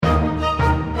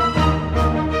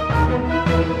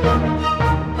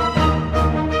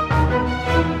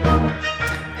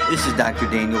Dr.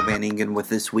 Daniel Van Ingen with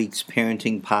this week's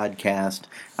parenting podcast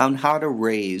on how to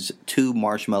raise 2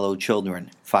 marshmallow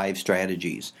children, 5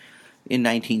 strategies. In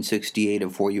 1968, a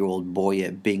 4-year-old boy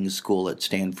at Bing School at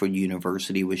Stanford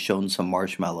University was shown some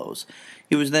marshmallows.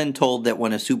 He was then told that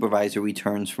when a supervisor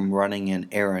returns from running an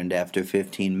errand after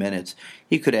 15 minutes,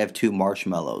 he could have 2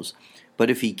 marshmallows. But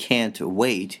if he can't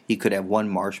wait, he could have 1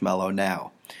 marshmallow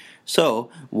now. So,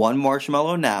 1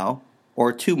 marshmallow now,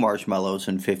 or 2 marshmallows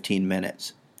in 15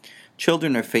 minutes.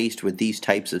 Children are faced with these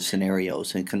types of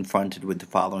scenarios and confronted with the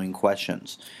following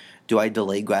questions. Do I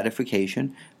delay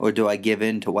gratification, or do I give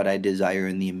in to what I desire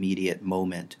in the immediate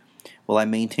moment? Will I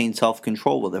maintain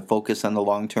self-control with a focus on the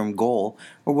long-term goal,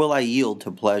 or will I yield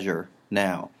to pleasure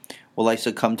now? Will I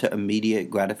succumb to immediate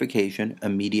gratification,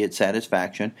 immediate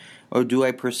satisfaction, or do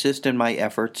I persist in my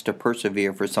efforts to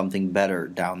persevere for something better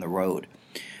down the road?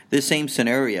 This same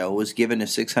scenario was given to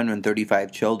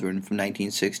 635 children from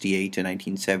 1968 to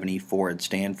 1974 at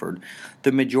Stanford.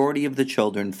 The majority of the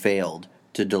children failed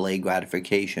to delay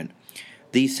gratification.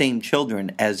 These same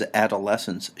children, as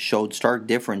adolescents, showed stark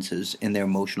differences in their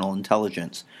emotional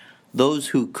intelligence. Those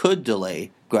who could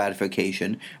delay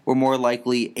gratification were more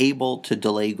likely able to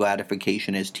delay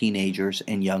gratification as teenagers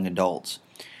and young adults.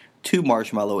 2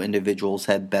 marshmallow individuals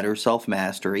had better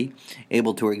self-mastery,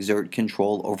 able to exert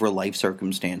control over life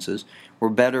circumstances, were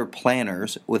better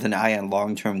planners with an eye on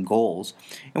long-term goals,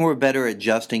 and were better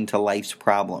adjusting to life's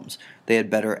problems. They had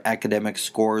better academic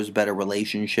scores, better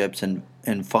relationships, and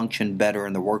functioned better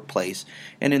in the workplace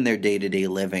and in their day-to-day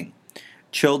living.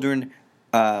 Children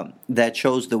that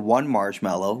chose the 1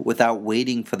 marshmallow without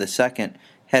waiting for the second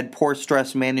had poor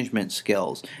stress management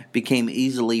skills, became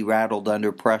easily rattled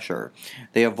under pressure.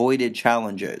 They avoided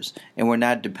challenges and were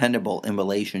not dependable in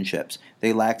relationships.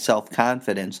 They lacked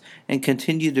self-confidence and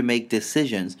continued to make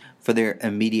decisions for their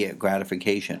immediate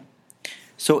gratification.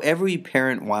 So every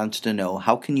parent wants to know,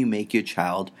 how can you make your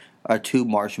child a 2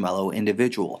 marshmallow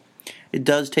individual? It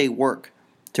does take work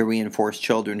to reinforce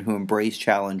children who embrace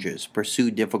challenges,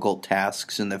 pursue difficult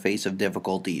tasks in the face of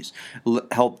difficulties,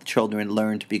 help children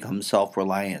learn to become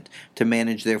self-reliant, to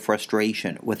manage their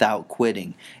frustration without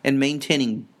quitting, and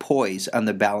maintaining poise on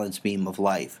the balance beam of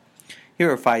life.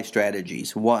 Here are 5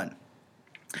 strategies. 1.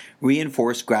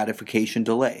 Reinforce gratification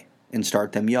delay and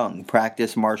start them young.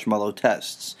 Practice marshmallow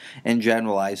tests and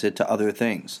generalize it to other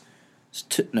things.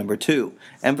 Number 2,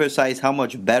 emphasize how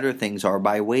much better things are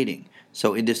by waiting.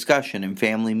 So in discussion and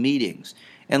family meetings,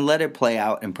 and let it play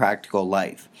out in practical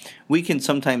life. We can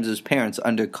sometimes as parents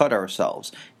undercut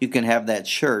ourselves. You can have that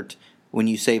shirt when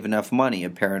you save enough money, a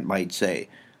parent might say.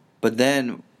 But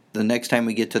then the next time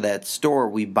we get to that store,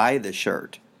 we buy the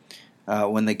shirt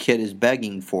when the kid is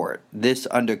begging for it. This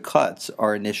undercuts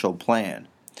our initial plan.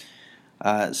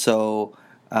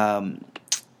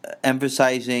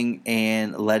 Emphasizing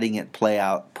and letting it play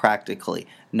out practically.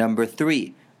 Number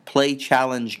 3, play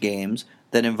challenge games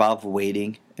that involve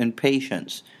waiting and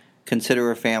patience. Consider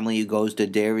a family who goes to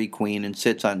Dairy Queen and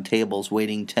sits on tables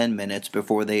waiting 10 minutes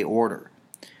before they order.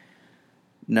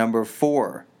 Number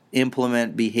 4,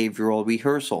 implement behavioral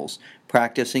rehearsals,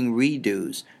 practicing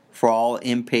redos for all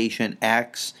impatient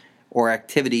acts or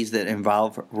activities that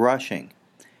involve rushing.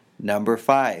 Number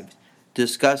 5,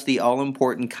 discuss the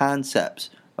all-important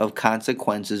concepts of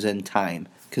consequences and time,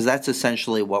 because that's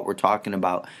essentially what we're talking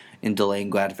about in delaying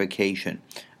gratification.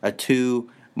 A 2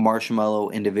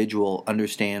 marshmallow individual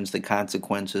understands the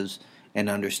consequences and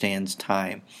understands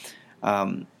time.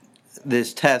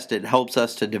 This test, it helps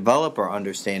us to develop our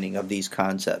understanding of these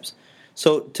concepts.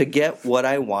 So to get what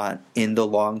I want in the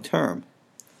long term,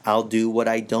 I'll do what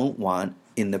I don't want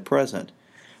in the present.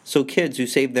 So kids who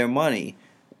save their money,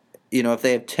 if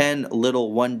they have 10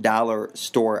 little $1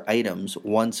 store items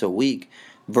once a week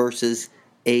versus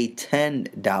a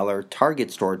 $10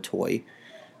 Target store toy,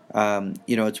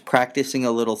 it's practicing a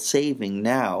little saving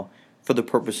now for the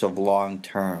purpose of long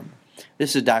term.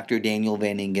 This is Dr. Daniel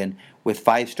Van Ingen with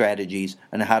 5 strategies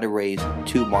on how to raise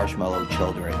 2 marshmallow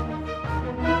children.